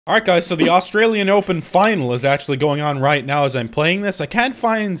Alright guys, so the Australian Open final is actually going on right now as I'm playing this. I can't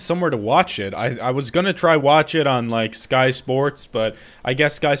find somewhere to watch it. I was gonna try watch it on like Sky Sports, but I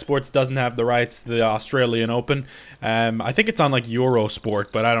guess Sky Sports doesn't have the rights to the Australian Open. I think it's on like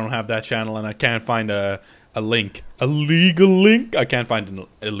Eurosport, but I don't have that channel and I can't find a link. A legal link? I can't find an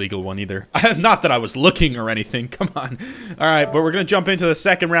illegal one either. Not that I was looking or anything, come on. Alright, but we're gonna jump into the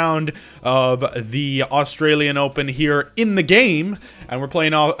second round of the Australian Open here in the game. And we're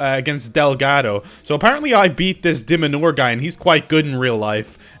playing against Delgado. So apparently I beat this Dimanor guy and he's quite good in real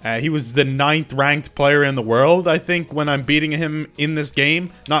life. He was the 9th ranked player in the world, I think, when I'm beating him in this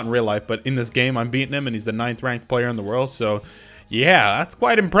game. Not in real life, but in this game I'm beating him and he's the 9th ranked player in the world. So, yeah, that's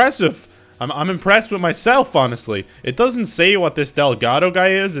quite impressive. I'm impressed with myself, honestly. It doesn't say what this Delgado guy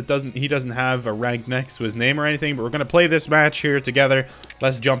is. He doesn't have a rank next to his name or anything, but we're going to play this match here together.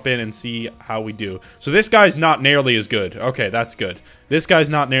 Let's jump in and see how we do. So this guy's not nearly as good. Okay, that's good. This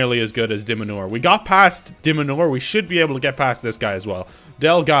guy's not nearly as good as Dimanor. We got past Dimanor. We should be able to get past this guy as well.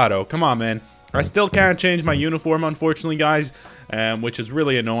 Delgado, come on, man. I still can't change my uniform, unfortunately, guys, which is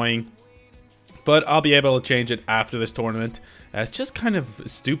really annoying. But I'll be able to change it after this tournament. It's just kind of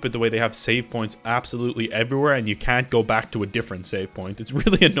stupid the way they have save points absolutely everywhere and you can't go back to a different save point. It's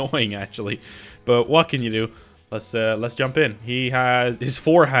really annoying, actually. But what can you do? Let's jump in. His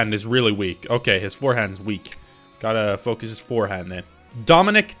forehand is really weak. Okay, his forehand is weak. Gotta focus his forehand then.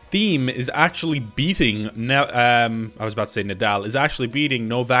 Dominic Thiem is actually beating I was about to say Nadal is actually beating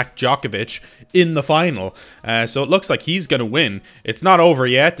Novak Djokovic in the final. So it looks like he's gonna win. It's not over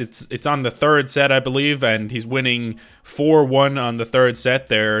yet. It's on the third set, I believe, and he's winning 4-1 on the third set.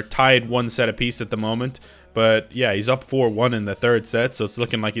 They're tied 1 set apiece at the moment. But yeah, he's up 4-1 in the third set, so it's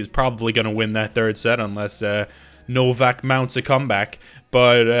looking like he's probably gonna win that third set unless Novak mounts a comeback.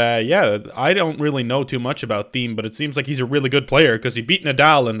 But yeah, I don't really know too much about Thiem, but it seems like he's a really good player because he beat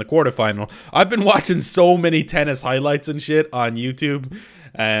Nadal in the quarterfinal. I've been watching so many tennis highlights and shit on YouTube,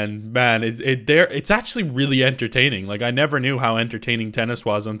 and man, it's actually really entertaining. Like, I never knew how entertaining tennis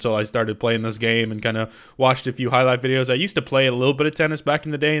was until I started playing this game and kind of watched a few highlight videos. I used to play a little bit of tennis back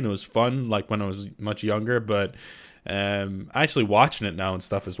in the day, and it was fun, like when I was much younger, but actually watching it now and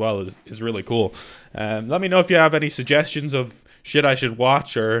stuff as well is really cool. Let me know if you have any suggestions of shit I should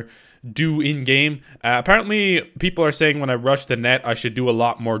watch or do in game. Apparently people are saying when I rush the net I should do a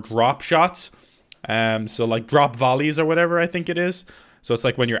lot more drop shots, so like drop volleys or whatever I think it is. So it's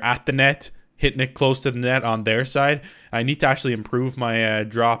like when you're at the net hitting it close to the net on their side. I need to actually improve my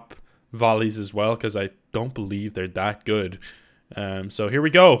drop volleys as well because I don't believe they're that good. So here we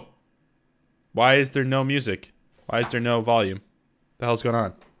go. Why is there no music? Why is there no volume? What the hell's going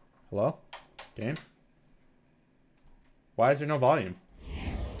on? Hello? Game? Why is there no volume?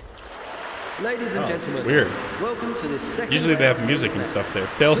 Ladies and gentlemen, weird. Welcome to this second. Usually they have music and stuff there.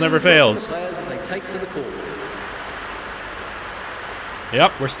 Tails never fails. They take to the court.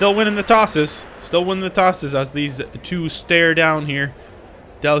 Yep, we're still winning the tosses. Still winning the tosses as these two stare down here.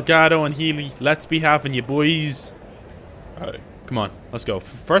 Delgado and Healy, let's be having you, boys. Alright, come on, let's go.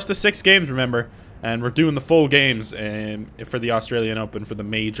 First of 6 games, remember. And we're doing the full games for the Australian Open, for the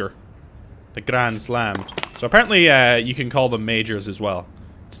major. The Grand Slam. So apparently you can call them majors as well.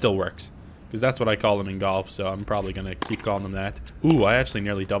 It still works. Because that's what I call them in golf, so I'm probably going to keep calling them that. Ooh, I actually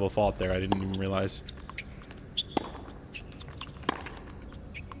nearly double fault there. I didn't even realize.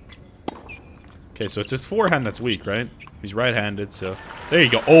 Okay, so it's his forehand that's weak, right? He's right-handed, so... There you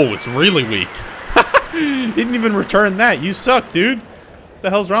go. Oh, it's really weak. Didn't even return that. You suck, dude. What the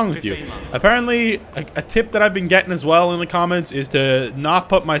hell's wrong with you? Apparently, a tip that I've been getting as well in the comments is to not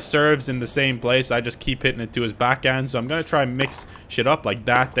put my serves in the same place. I just keep hitting it to his backhand, so I'm going to try and mix shit up like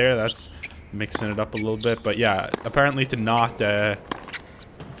that there. That's mixing it up a little bit, but yeah, apparently to not...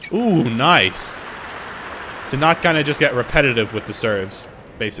 Ooh, nice. To not kind of just get repetitive with the serves,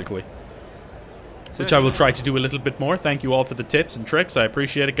 basically. Which I will try to do a little bit more. Thank you all for the tips and tricks. I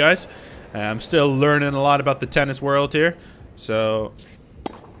appreciate it, guys. I'm still learning a lot about the tennis world here, so...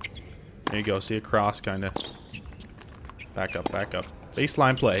 There you go, see a cross, kind of. Back up, back up.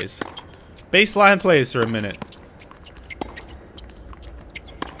 Baseline plays. Baseline plays for a minute.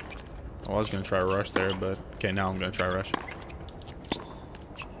 I was going to try a rush there, but... Okay, now I'm going to try a rush.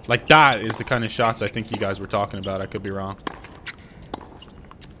 Like, that is the kind of shots I think you guys were talking about. I could be wrong.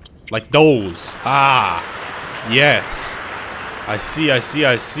 Like those. Ah. Yes. I see, I see,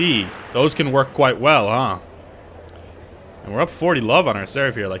 I see. Those can work quite well, huh? And we're up 40 love on our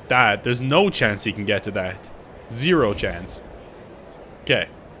serve here like that. There's no chance he can get to that. 0 chance. Okay.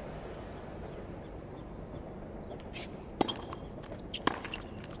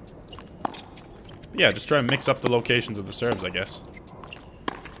 Yeah, just try and mix up the locations of the serves, I guess.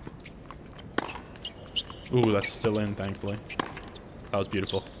 Ooh, that's still in, thankfully. That was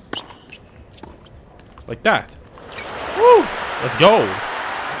beautiful. Like that. Woo! Let's go.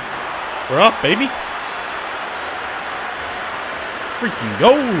 We're up, baby. Let's freaking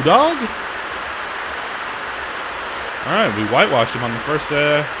go, dog. Alright, we whitewashed him on the first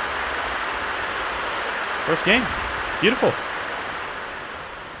game. Beautiful.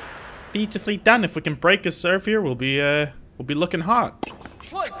 Beautifully done. If we can break his serve here, we'll be looking hot.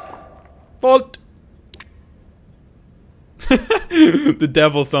 Fault. The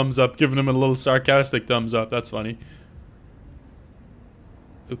devil thumbs up, giving him a little sarcastic thumbs up. That's funny.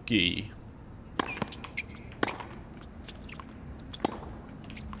 Okay.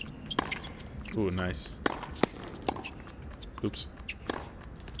 Ooh, nice. Oops.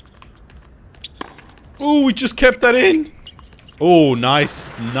 Ooh, we just kept that in. Oh,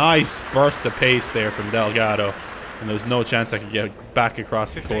 nice burst of pace there from Delgado. And there was no chance I could get back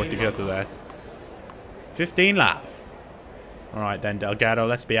across the court to get to that. 15 love. Alright then, Delgado,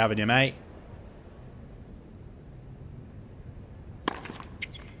 let's be having you, mate.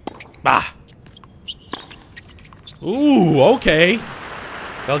 Bah! Ooh, okay.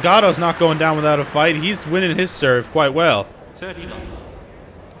 Delgado's not going down without a fight. He's winning his serve quite well. 30 love.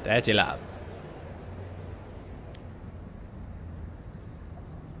 30 love.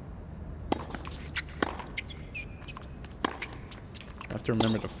 I have to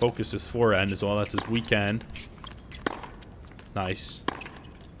remember to focus his forehand as well. That's his weekend. Nice.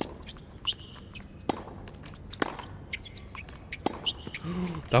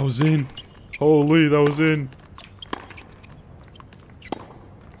 That was in. Holy, that was in.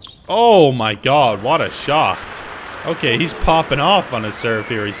 Oh my god, what a shot. Okay, he's popping off on his serve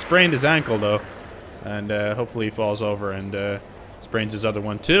here. He sprained his ankle though. And hopefully he falls over and sprains his other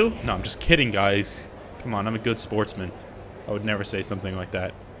one too. No, I'm just kidding, guys. Come on, I'm a good sportsman. I would never say something like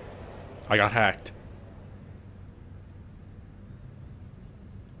that. I got hacked.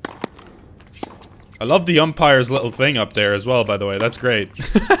 I love the umpire's little thing up there as well, by the way. That's great.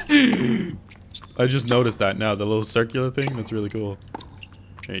 I just noticed that now. The little circular thing. That's really cool.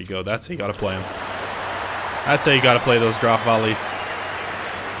 There you go. That's how you gotta play them. That's how you gotta play those drop volleys.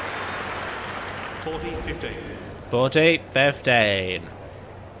 40-15. 40-15.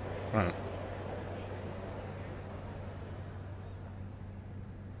 Right.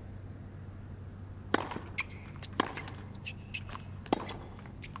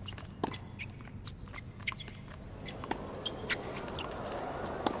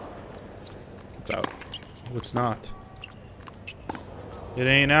 It's out. Oh, it's not. It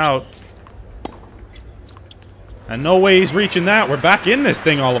ain't out. And no way he's reaching that. We're back in this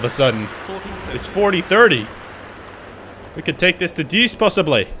thing all of a sudden. It's 40-30. We could take this to D's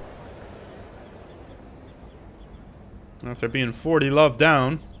possibly. After being 40 love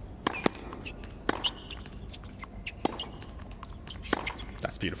down.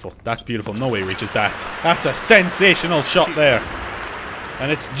 That's beautiful. That's beautiful. No way he reaches that. That's a sensational shot there.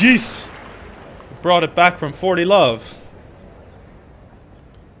 And it's G's. Brought it back from 40 love.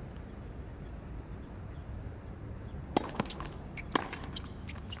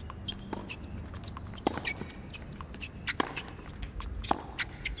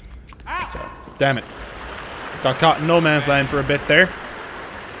 Damn it. Got caught in no man's land for a bit there.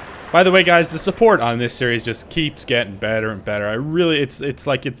 By the way, guys, the support on this series just keeps getting better and better. It's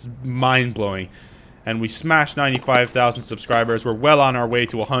like it's mind-blowing. And we smashed 95,000 subscribers. We're well on our way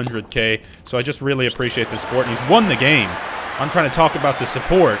to 100K. So I just really appreciate the support. And he's won the game. I'm trying to talk about the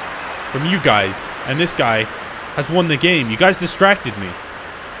support from you guys. And this guy has won the game. You guys distracted me.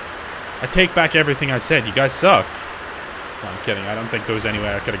 I take back everything I said. You guys suck. No, I'm kidding. I don't think there was any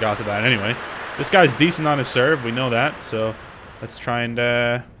way I could have got to that anyway. This guy's decent on his serve. We know that. So let's try and...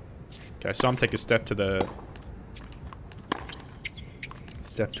 Okay, I saw him take a step to the...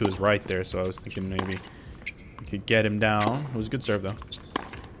 Step to his right there, so I was thinking maybe we could get him down. It was a good serve, though.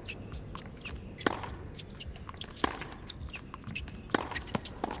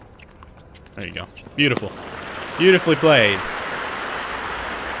 There you go. Beautiful. Beautifully played.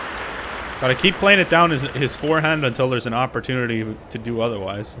 Gotta keep playing it down his forehand until there's an opportunity to do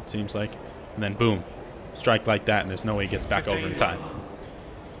otherwise, it seems like. And then boom. Strike like that, and there's no way he gets back over in time.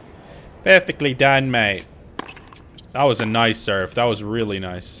 Perfectly done, mate. That was a nice serve. That was really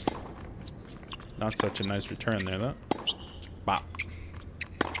nice. Not such a nice return there, though. Bop.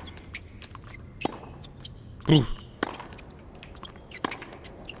 Ooh.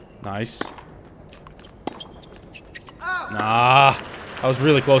 Nice. Nah. I was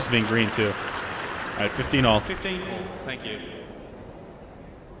really close to being green, too. Alright, 15 all. 15 all. Thank you.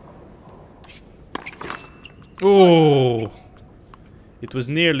 Oh. It was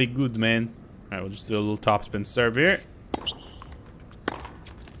nearly good, man. Alright, we'll just do a little topspin serve here.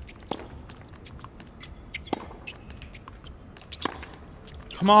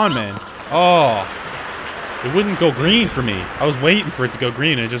 Come on, man. Oh. It wouldn't go green for me. I was waiting for it to go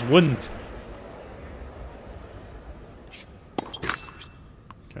green and it just wouldn't.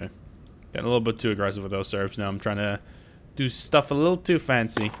 Okay. Getting a little bit too aggressive with those serves now. I'm trying to do stuff a little too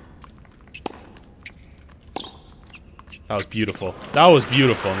fancy. That was beautiful. That was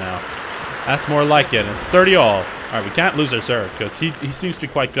beautiful now. That's more like it. It's 30 all. Alright, we can't lose our serve because he seems to be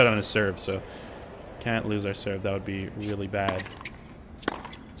quite good on his serve, so can't lose our serve. That would be really bad.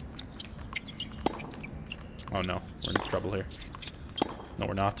 Oh no, we're in trouble here. No,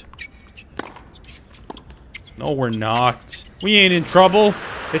 we're not. No, we're not. We ain't in trouble.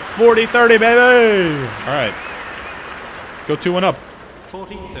 It's 40-30, baby! Alright. Let's go 2-1 up.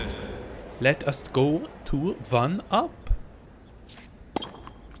 40-30. Let us go 2-1 up.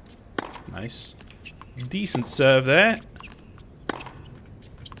 Nice. Decent serve there.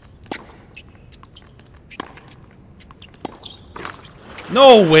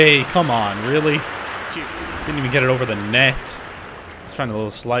 No way! Come on, really? Didn't even get it over the net. I was trying a little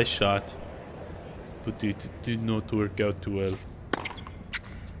slice shot. But it did not work out too well.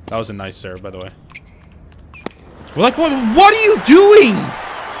 That was a nice serve, by the way. We're like, what are you doing?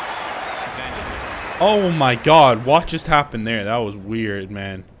 Oh my god, what just happened there? That was weird,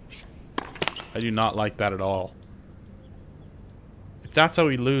 man. I do not like that at all. If that's how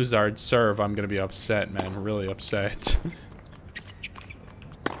we lose our serve, I'm gonna be upset, man. Really upset.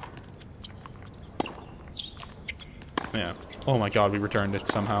 Yeah. Oh my god, we returned it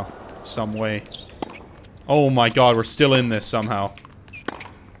somehow. Some way. Oh my god, we're still in this somehow.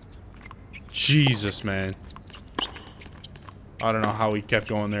 Jesus, man. I don't know how we kept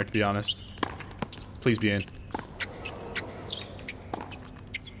going there, to be honest. Please be in.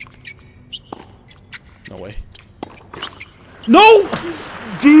 No way. No!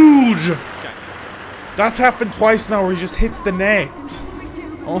 Dude! That's happened twice now where he just hits the net.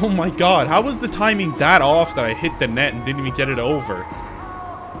 Oh my god, how was the timing that off that I hit the net and didn't even get it over?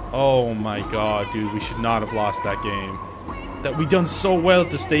 Oh my god, dude, we should not have lost that game. That we done so well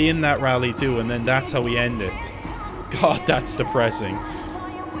to stay in that rally too, and then that's how we end it. God, that's depressing.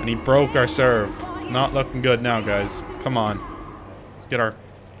 And he broke our serve. Not looking good now, guys. Come on. Let's get our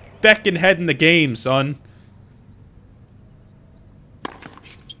feckin' head in the game, son.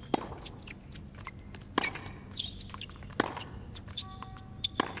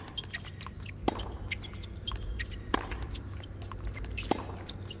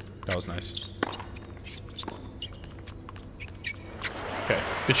 That was nice. Okay,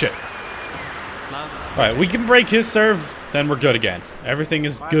 good shit. Alright, we can break his serve, then we're good again. Everything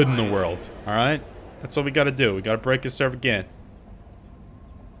is good in the world, alright? That's what we gotta do. We gotta break his serve again.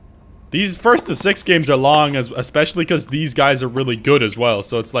 These first to 6 games are long, especially because these guys are really good as well.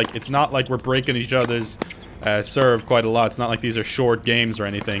 So it's like, it's not like we're breaking each other's serve quite a lot. It's not like these are short games or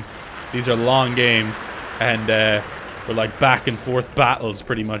anything. These are long games, and we're like back and forth battles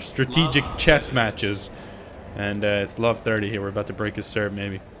pretty much. Strategic chess matches. And it's love 30 here. We're about to break his serve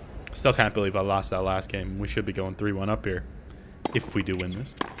maybe. Still can't believe I lost that last game. We should be going 3-1 up here. If we do win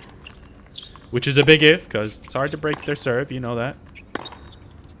this. Which is a big if, because it's hard to break their serve. You know that.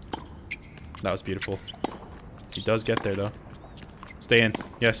 That was beautiful. He does get there though. Stay in.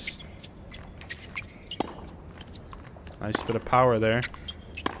 Yes. Nice bit of power there.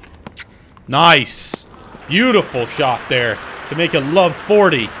 Nice! Beautiful shot there to make it love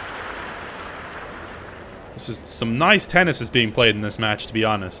 40. This is some nice tennis is being played in this match, to be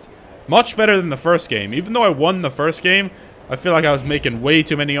honest. Much better than the first game. Even though I won the first game, I feel like I was making way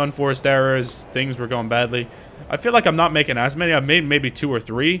too many unforced errors. Things were going badly. I feel like I'm not making as many. I've made maybe 2 or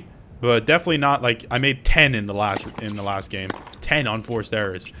 3, but definitely not like I made 10 in the last game. 10 unforced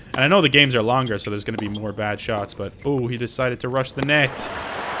errors. And I know the games are longer, so there's going to be more bad shots. But oh, he decided to rush the net,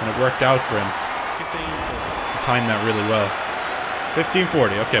 and it worked out for him. He timed that really well.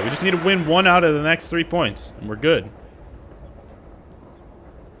 15-40. Okay, we just need to win 1 out of the next 3 points, and we're good.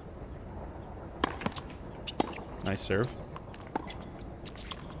 Nice serve.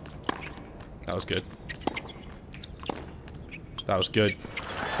 That was good. That was good.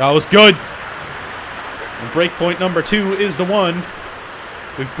 That was good! And break point number 2 is the one.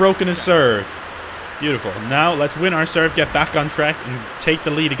 We've broken his serve. Beautiful. Now, let's win our serve, get back on track, and take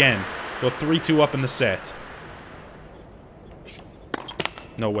the lead again. Go 3-2 up in the set.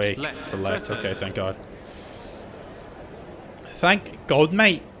 No way. It's a left. Okay, thank God. Thank God,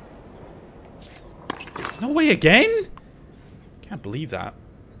 mate. No way again? Can't believe that.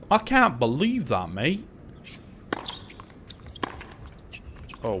 I can't believe that, mate.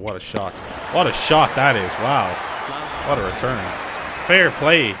 Oh, what a shot. What a shot that is. Wow. What a return. Fair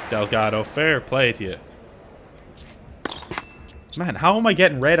play, Delgado. Fair play to you. Man, how am I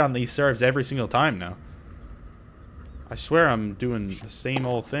getting red on these serves every single time now? I swear I'm doing the same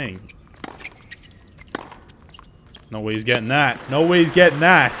old thing. No way he's getting that. No way he's getting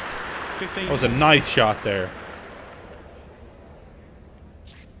that. That was a nice shot there.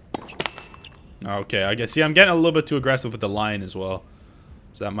 Okay, I guess. See, I'm getting a little bit too aggressive with the line as well.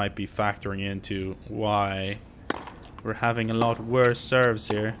 So that might be factoring into why we're having a lot worse serves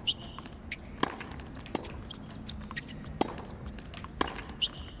here.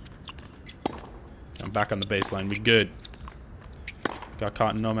 I'm back on the baseline. We good. Got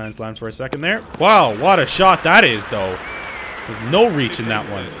caught in no man's land for a second there. Wow, what a shot that is, though. There's no reach in that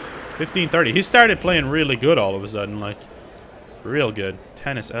one. 15-30. He started playing really good all of a sudden, like real good.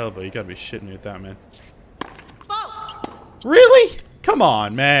 Tennis elbow. You gotta be shitting me with that, man. Really? Come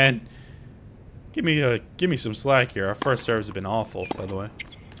on, man. Give me some slack here. Our first serves have been awful, by the way.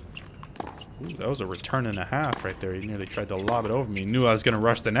 Ooh, that was a return and a half right there. He nearly tried to lob it over me. He knew I was gonna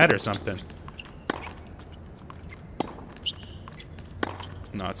rush the net or something.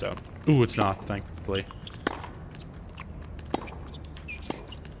 No, it's out. Ooh, it's not, thankfully.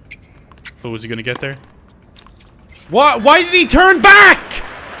 Oh, is he gonna get there? What? Why did he turn back?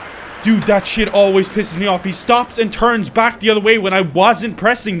 Dude, that shit always pisses me off. He stops and turns back the other way when I wasn't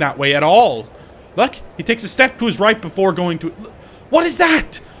pressing that way at all. Look, he takes a step to his right before going to... What is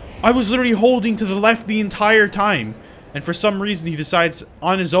that? I was literally holding to the left the entire time. And for some reason he decides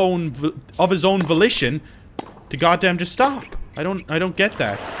on his own, of his own volition, to goddamn just stop. I don't get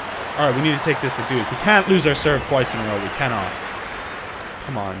that. Alright, we need to take this to dudes. We can't lose our serve twice in a row. We cannot.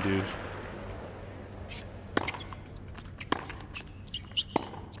 Come on, dude.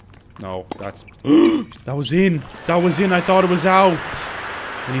 No, that's... That was in. That was in. I thought it was out.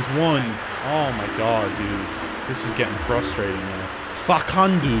 And he's won. Oh my god, dude. This is getting frustrating now. Facundo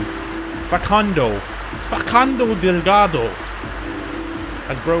Delgado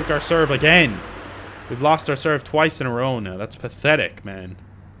has broke our serve again. We've lost our serve twice in a row now. That's pathetic, man.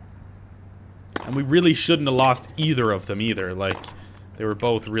 And we really shouldn't have lost either of them either. Like, they were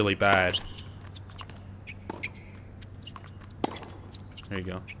both really bad. There you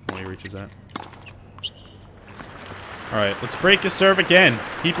go. Oh, he reaches that. Alright, let's break his serve again.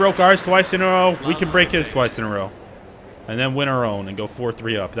 He broke ours twice in a row. We can break his twice in a row. And then win our own and go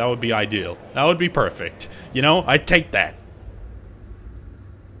 4-3 up. That would be ideal. That would be perfect. You know, I'd take that.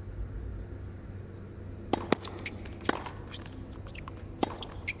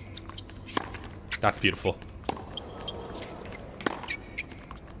 That's beautiful.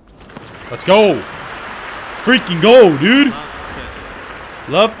 Let's go. Let's freaking go, dude.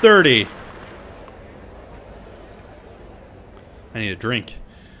 Love 30. I need a drink.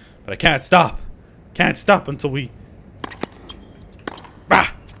 But I can't stop. Can't stop until we...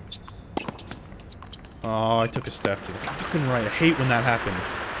 Ah! Oh, I took a step to the fucking right. I hate when that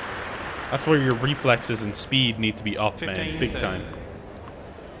happens. That's where your reflexes and speed need to be up, man. Big time.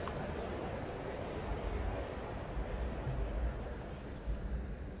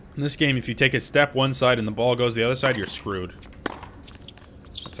 In this game, if you take a step one side and the ball goes the other side, you're screwed.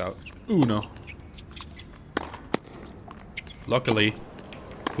 That's out. Ooh, no. Luckily.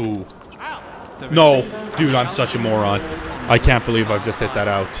 Ooh. No. Dude, I'm such a moron. I can't believe I've just hit that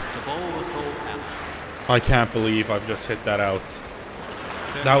out. I can't believe I've just hit that out.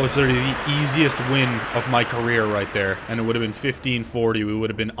 That was literally the easiest win of my career right there. And it would have been 15-40. We would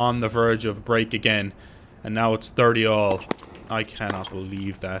have been on the verge of break again. And now it's 30-all. I cannot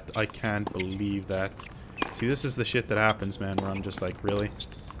believe that. I can't believe that. See, this is the shit that happens, man, where I'm just like, really?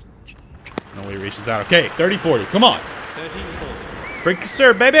 No way he reaches out. Okay, 30-40. Come on. 13-40. Break the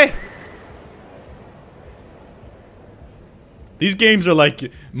serve, baby. These games are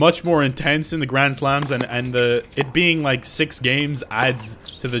like much more intense in the Grand Slams, and it being like 6 games adds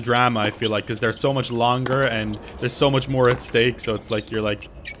to the drama, I feel like, because they're so much longer and there's so much more at stake. So it's like you're like,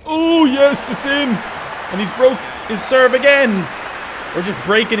 oh yes, it's in. And he's broke his serve again. We're just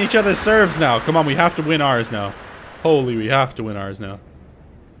breaking each other's serves now. Come on, we have to win ours now. Holy, we have to win ours now.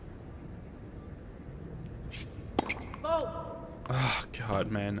 Oh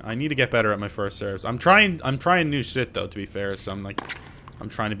god, man. I need to get better at my first serves. I'm trying new shit though, to be fair. So I'm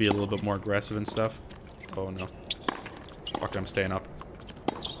trying to be a little bit more aggressive and stuff. Oh no. Fuck it, I'm staying up.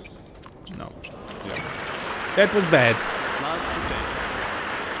 No. Yeah. That was bad.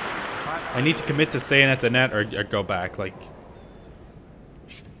 I need to commit to staying at the net or go back, like...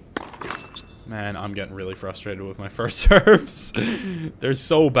 Man, I'm getting really frustrated with my first serves. They're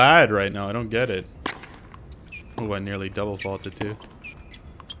so bad right now, I don't get it. Oh, I nearly double faulted too.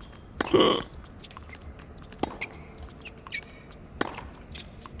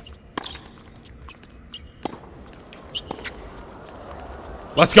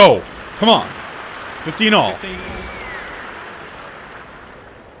 Let's go. Come on. 15 all. 15.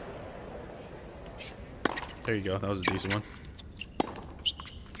 There you go. That was a decent one.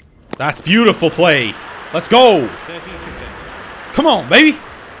 That's beautiful play. Let's go. 30, 15. Come on, baby.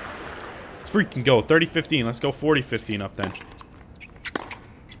 Let's freaking go. 30-15. Let's go 40-15 up then.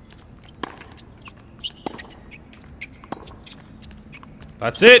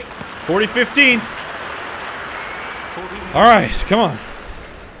 That's it. 40-15. 40. All right, come on.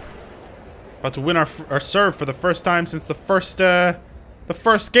 About to win our serve for the first time since the first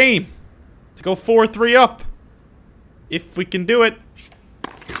game. To go 4-3 up. If we can do it.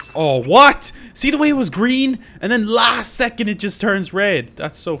 Oh, what? See the way it was green? And then last second it just turns red.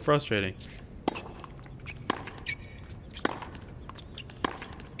 That's so frustrating.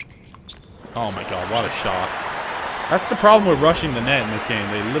 Oh my god, what a shot. That's the problem with rushing the net in this game.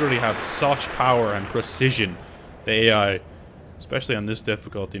 They literally have such power and precision. The AI. Especially on this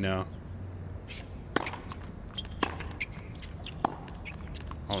difficulty now.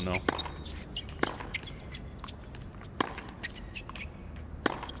 Oh no.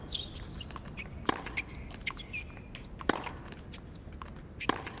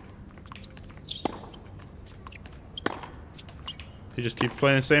 He just keeps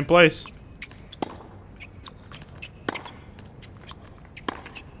playing the same place.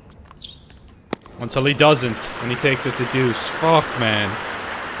 Until he doesn't, and he takes it to deuce. Fuck, man.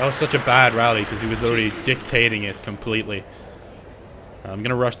 That was such a bad rally because he was already dictating it completely. I'm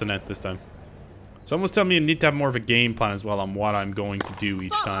gonna rush the net this time. Someone's telling me you need to have more of a game plan as well on what I'm going to do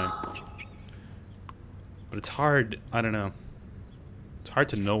each time. But it's hard, I don't know. It's hard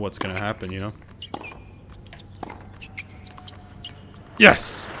to know what's gonna happen, you know?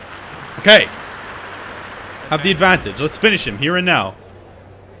 Yes! Okay. Have the advantage. Let's finish him here and now.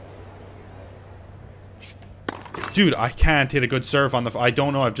 Dude, I can't hit a good serve on the... I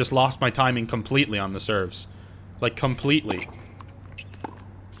don't know. I've just lost my timing completely on the serves. Like, completely.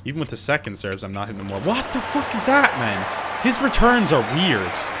 Even with the second serves, I'm not hitting them well. What the fuck is that, man? His returns are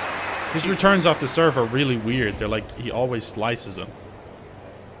weird. His returns off the serve are really weird. They're like, he always slices them.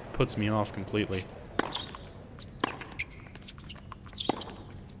 Puts me off completely.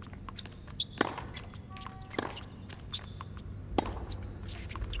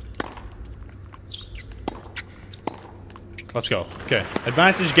 Let's go. Okay.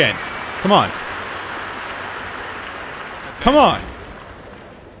 Advantage again. Come on. Come on.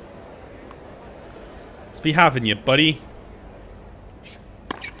 Let's be having you, buddy.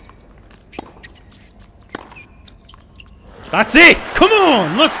 That's it. Come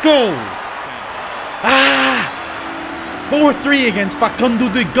on. Let's go. Ah. 4-3 against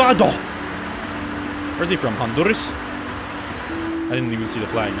Facundo Delgado. Where's he from? Honduras? I didn't even see the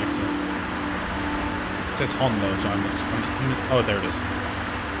flag next to him. It says Hon though, so I'm oh, there it is.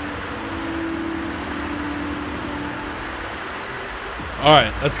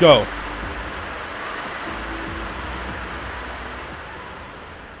 Alright, let's go.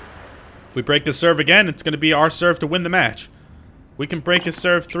 If we break this serve again, it's going to be our serve to win the match. We can break this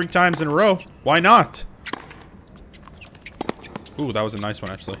serve 3 times in a row. Why not? Ooh, that was a nice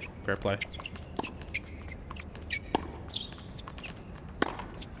one, actually. Fair play.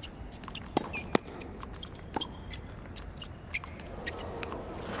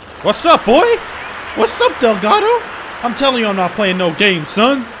 What's up, boy? What's up, Delgado? I'm telling you I'm not playing no games,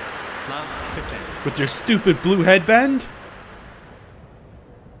 son. With your stupid blue headband?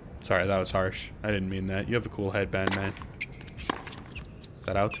 Sorry, that was harsh. I didn't mean that. You have a cool headband, man. Is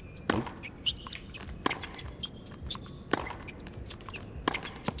that out? Nope.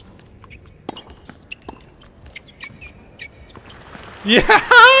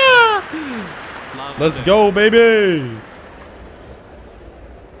 Yeah! Let's go, baby!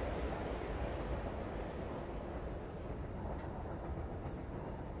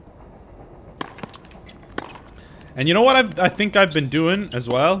 And you know what I think I've been doing as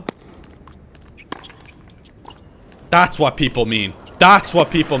well? That's what people mean. That's what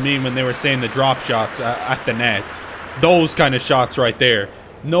people mean when they were saying the drop shots at the net. Those kind of shots right there.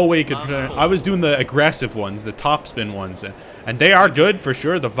 No way you could... I was doing the aggressive ones, the topspin ones. And they are good for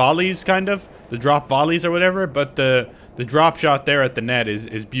sure. The volleys, kind of. The drop volleys or whatever. But the drop shot there at the net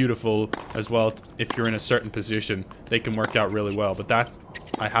is beautiful as well. If you're in a certain position, they can work out really well. But that's...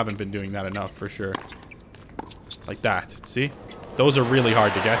 I haven't been doing that enough for sure. Like that. See? Those are really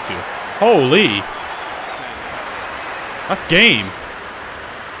hard to get to. Holy! That's game.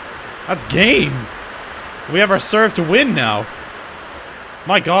 That's game. We have our serve to win now.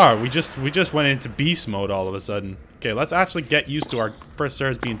 My God, we just went into beast mode all of a sudden. Okay, let's actually get used to our first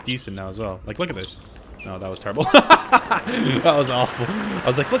serves being decent now as well. Like, look at this. No, that was terrible. That was awful. I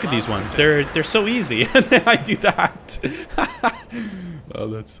was like, look at these ones. They're so easy, and then I do that. Oh,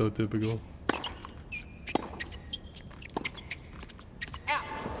 that's so typical.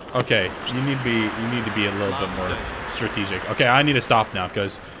 Okay, you need to be a little bit more strategic. Okay, I need to stop now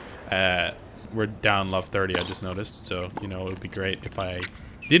because we're down love 30. I just noticed, so you know it would be great if I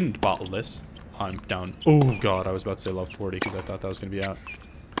didn't bottle this. I'm down. Oh God, I was about to say love 40 because I thought that was gonna be out.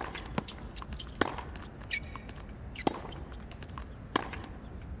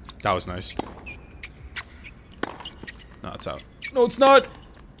 That was nice. No, it's out. No, it's not.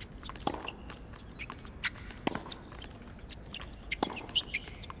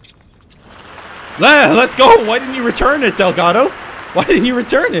 Let's go. Why didn't you return it, Delgado? Why didn't you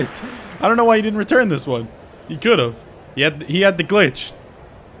return it? I don't know why you didn't return this one. He could have. He had the glitch.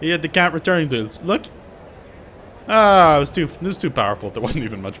 He had the can't return glitch. Look. Ah, it was too powerful. There wasn't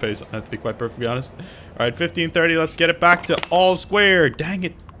even much pace on that, to be quite perfectly honest. All right, 15:30. Let's get it back to all square. Dang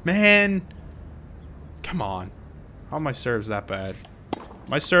it, man. Come on. How are my serves that bad?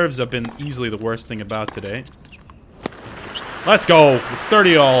 My serves have been easily the worst thing about today. Let's go. It's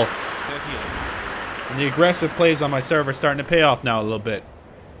 30 all. 30 all. And the aggressive plays on my serve are starting to pay off now a little bit.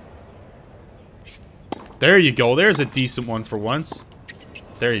 There you go. There's a decent one for once.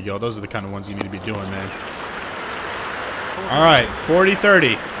 There you go. Those are the kind of ones you need to be doing, man. All right,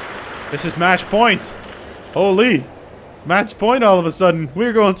 40-30. This is match point. Holy. Match point all of a sudden.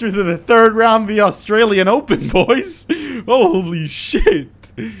 We're going through to the third round of the Australian Open, boys. Holy shit.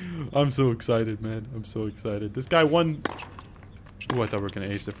 I'm so excited, man. I'm so excited. This guy won. Oh, I thought we were going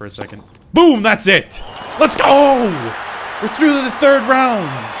to ace it for a second. Boom, that's it. Let's go. We're through to the third round.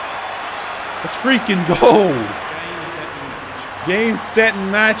 Let's freaking go. Game, set,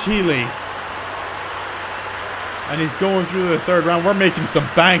 and match, Healy. And he's going through the third round. We're making some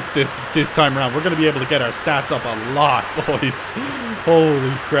bank this time around. We're going to be able to get our stats up a lot, boys.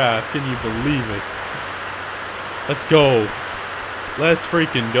 Holy crap. Can you believe it? Let's go. Let's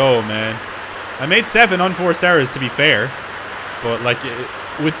freaking go, man. I made 7 unforced errors, to be fair. But, like,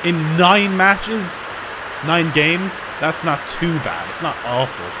 within 9 matches, 9 games, that's not too bad. It's not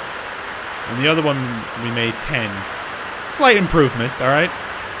awful. And the other one, we made 10. Slight improvement, all right?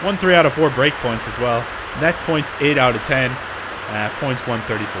 1 3 out of 4 break points as well. Net points 8 out of 10. Points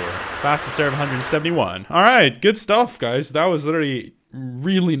 134. Fastest serve 171. All right, good stuff, guys. That was literally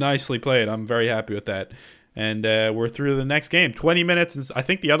really nicely played. I'm very happy with that. And we're through to the next game. 20 minutes. And I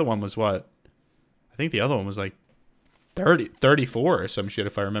think the other one was what? I think the other one was like 34 or some shit,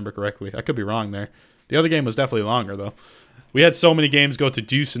 if I remember correctly. I could be wrong there. The other game was definitely longer, though. We had so many games go to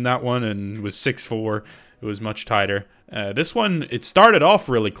deuce in that one, and it was 6-4. It was much tighter. This one, it started off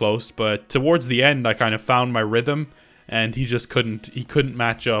really close, but towards the end, I kind of found my rhythm, and he just couldn't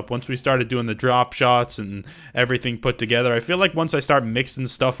match up. Once we started doing the drop shots and everything put together, I feel like once I start mixing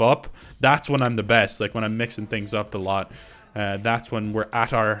stuff up, that's when I'm the best. Like when I'm mixing things up a lot, that's when we're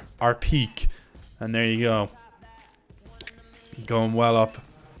at our peak. And there you go. Going well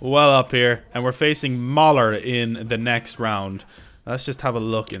up here. And we're facing Mahler in the next round. Let's just have a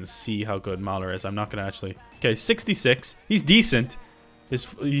look and see how good Mahler is. I'm not going to actually... Okay, 66. He's decent.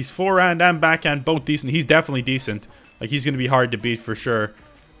 He's forehand and backhand both decent. He's definitely decent. Like, he's going to be hard to beat for sure.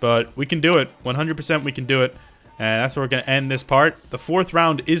 But we can do it. 100% we can do it. And that's where we're going to end this part. The 4th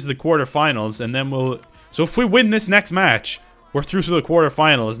round is the quarterfinals. And then we'll... So if we win this next match, we're through to the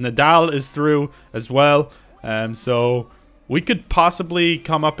quarterfinals. Nadal is through as well. So we could possibly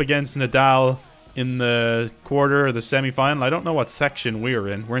come up against Nadal in the quarter or the semifinal. I don't know what section we're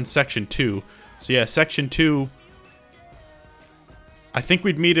in. We're in section 2. So yeah, section 2. I think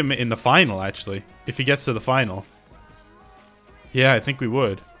we'd meet him in the final, actually, if he gets to the final. Yeah, I think we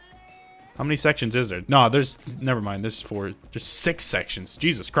would. How many sections is there? No, never mind. There's 4. There's 6 sections.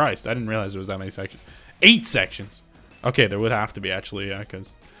 Jesus Christ, I didn't realize there was that many sections. 8 sections. Okay, there would have to be, actually, yeah,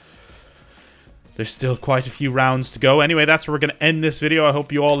 because there's still quite a few rounds to go. Anyway, that's where we're going to end this video. I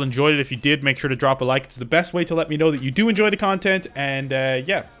hope you all enjoyed it. If you did, make sure to drop a like. It's the best way to let me know that you do enjoy the content. And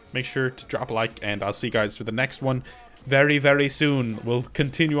yeah, make sure to drop a like. And I'll see you guys for the next one very, very soon. We'll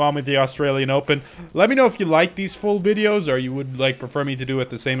continue on with the Australian Open. Let me know if you like these full videos or you would like prefer me to do it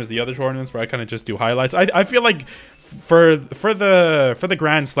the same as the other tournaments where I kind of just do highlights. I feel like for the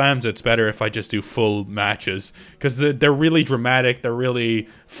Grand Slams, it's better if I just do full matches because they're really dramatic, they're really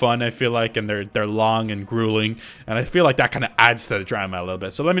fun, I feel like, and they're long and grueling, and I feel like that kind of adds to the drama a little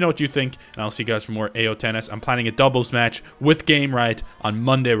bit. So let me know what you think, and I'll see you guys for more AO Tennis. I'm planning a doubles match with GameRiot on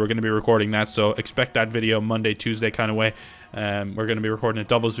Monday. We're going to be recording that, so expect that video Monday, Tuesday kind of way. We're going to be recording a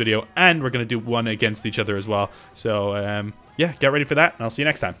doubles video, and we're going to do one against each other as well. So, yeah, get ready for that, and I'll see you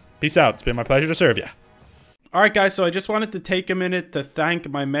next time. Peace out. It's been my pleasure to serve you. Alright guys, so I just wanted to take a minute to thank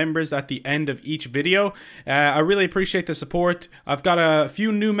my members at the end of each video. I really appreciate the support. I've got a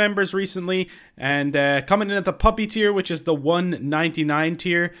few new members recently, and coming in at the puppy tier, which is the $1.99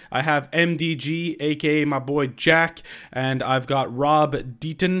 tier, I have MDG, aka my boy Jack, and I've got Rob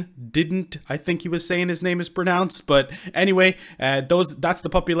Diton, I think he was saying his name is pronounced, but anyway, that's the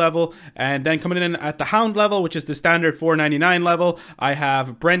puppy level. And then coming in at the Hound level, which is the standard $4.99 level, I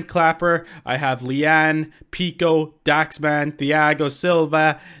have Brent Clapper, I have Lianne, Peeko, Daxman, Thiago,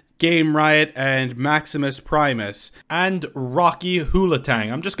 Sylvain, GameRiot, and Macximus Primus, and Rocky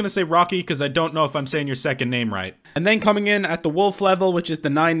Hulatang. I'm just going to say Rocky because I don't know if I'm saying your second name right. And then coming in at the Wolf level, which is the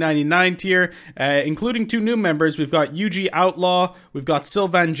 $9.99 tier, including two new members, we've got Outlaw, we've got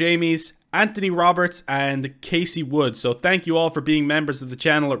Sylvain Jamais, Anthony Roberts, and Casey Woods. So thank you all for being members of the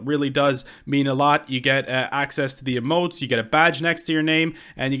channel. It really does mean a lot. You get access to the emotes, you get a badge next to your name,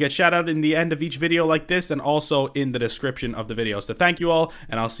 and you get shout out in the end of each video like this, and also in the description of the video. So thank you all,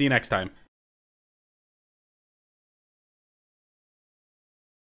 and I'll see you next time.